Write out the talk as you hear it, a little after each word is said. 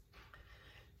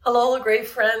Hello, great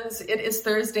friends. It is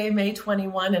Thursday, May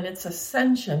 21, and it's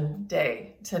Ascension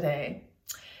Day today.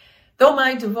 Though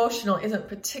my devotional isn't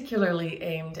particularly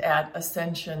aimed at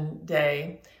Ascension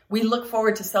Day, we look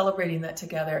forward to celebrating that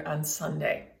together on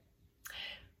Sunday.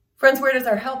 Friends, where does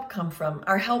our help come from?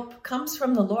 Our help comes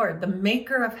from the Lord, the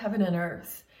maker of heaven and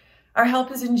earth. Our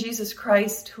help is in Jesus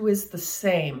Christ, who is the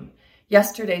same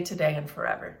yesterday, today, and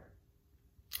forever.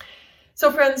 So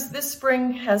friends, this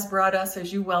spring has brought us,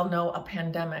 as you well know, a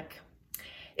pandemic.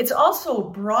 It's also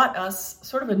brought us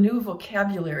sort of a new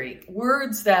vocabulary,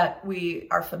 words that we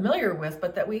are familiar with,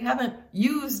 but that we haven't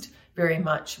used very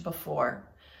much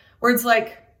before. Words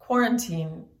like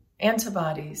quarantine,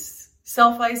 antibodies,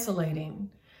 self-isolating,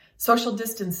 social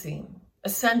distancing,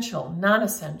 essential,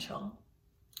 non-essential.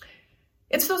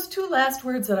 It's those two last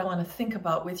words that I want to think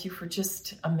about with you for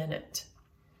just a minute.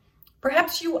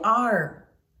 Perhaps you are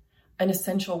an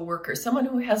essential worker, someone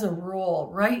who has a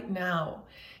role right now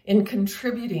in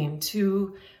contributing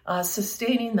to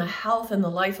sustaining the health and the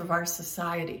life of our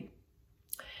society.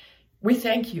 We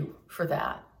thank you for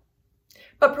that.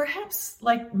 But perhaps,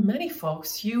 like many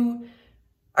folks, you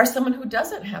are someone who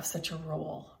doesn't have such a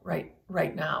role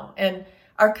right now and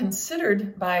are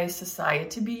considered by society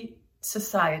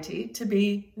to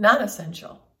be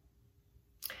non-essential.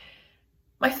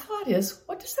 My thought is,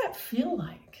 what does that feel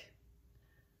like?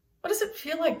 What does it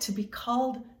feel like to be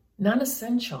called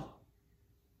non-essential?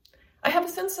 I have a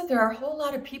sense that there are a whole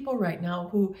lot of people right now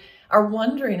who are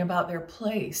wondering about their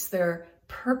place, their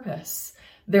purpose,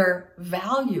 their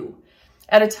value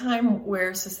at a time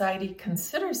where society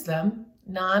considers them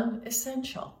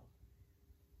non-essential.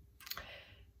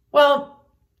 Well,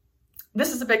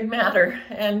 this is a big matter,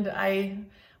 and I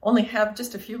only have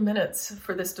just a few minutes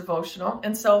for this devotional,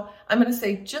 and so I'm going to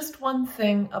say just one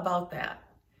thing about that.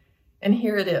 And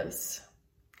here it is.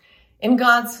 In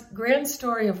God's grand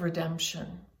story of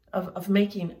redemption, of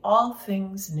making all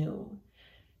things new,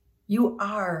 you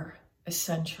are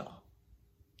essential.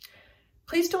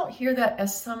 Please don't hear that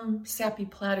as some sappy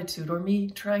platitude or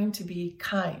me trying to be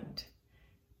kind.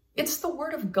 It's the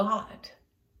word of God.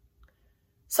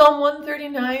 Psalm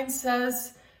 139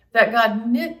 says that God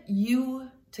knit you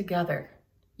together.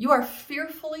 You are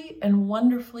fearfully and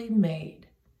wonderfully made.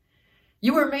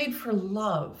 You were made for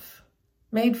love,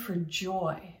 made for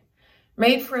joy,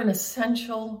 made for an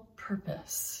essential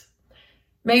purpose,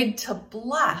 made to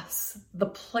bless the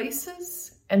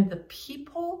places and the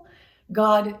people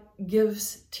God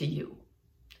gives to you.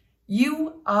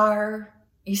 You are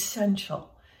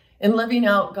essential in living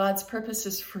out God's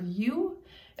purposes for you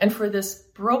and for this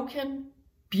broken,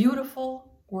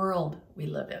 beautiful world we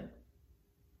live in.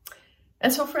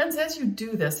 And so friends, as you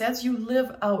do this, as you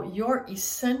live out your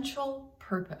essential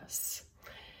purpose,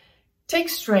 take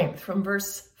strength from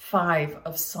verse 5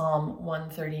 of Psalm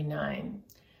 139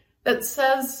 that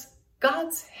says,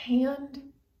 God's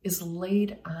hand is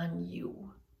laid on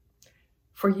you,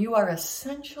 for you are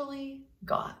essentially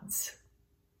God's.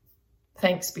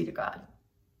 Thanks be to God.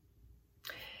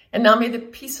 And now may the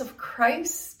peace of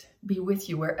Christ be with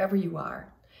you wherever you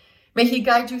are. May he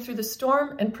guide you through the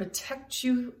storm and protect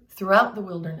you throughout the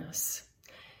wilderness.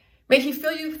 May he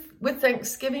fill you with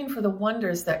thanksgiving for the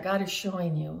wonders that God is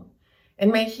showing you.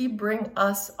 And may he bring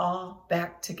us all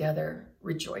back together,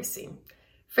 rejoicing,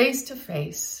 face to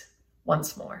face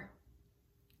once more.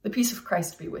 The peace of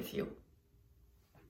Christ be with you.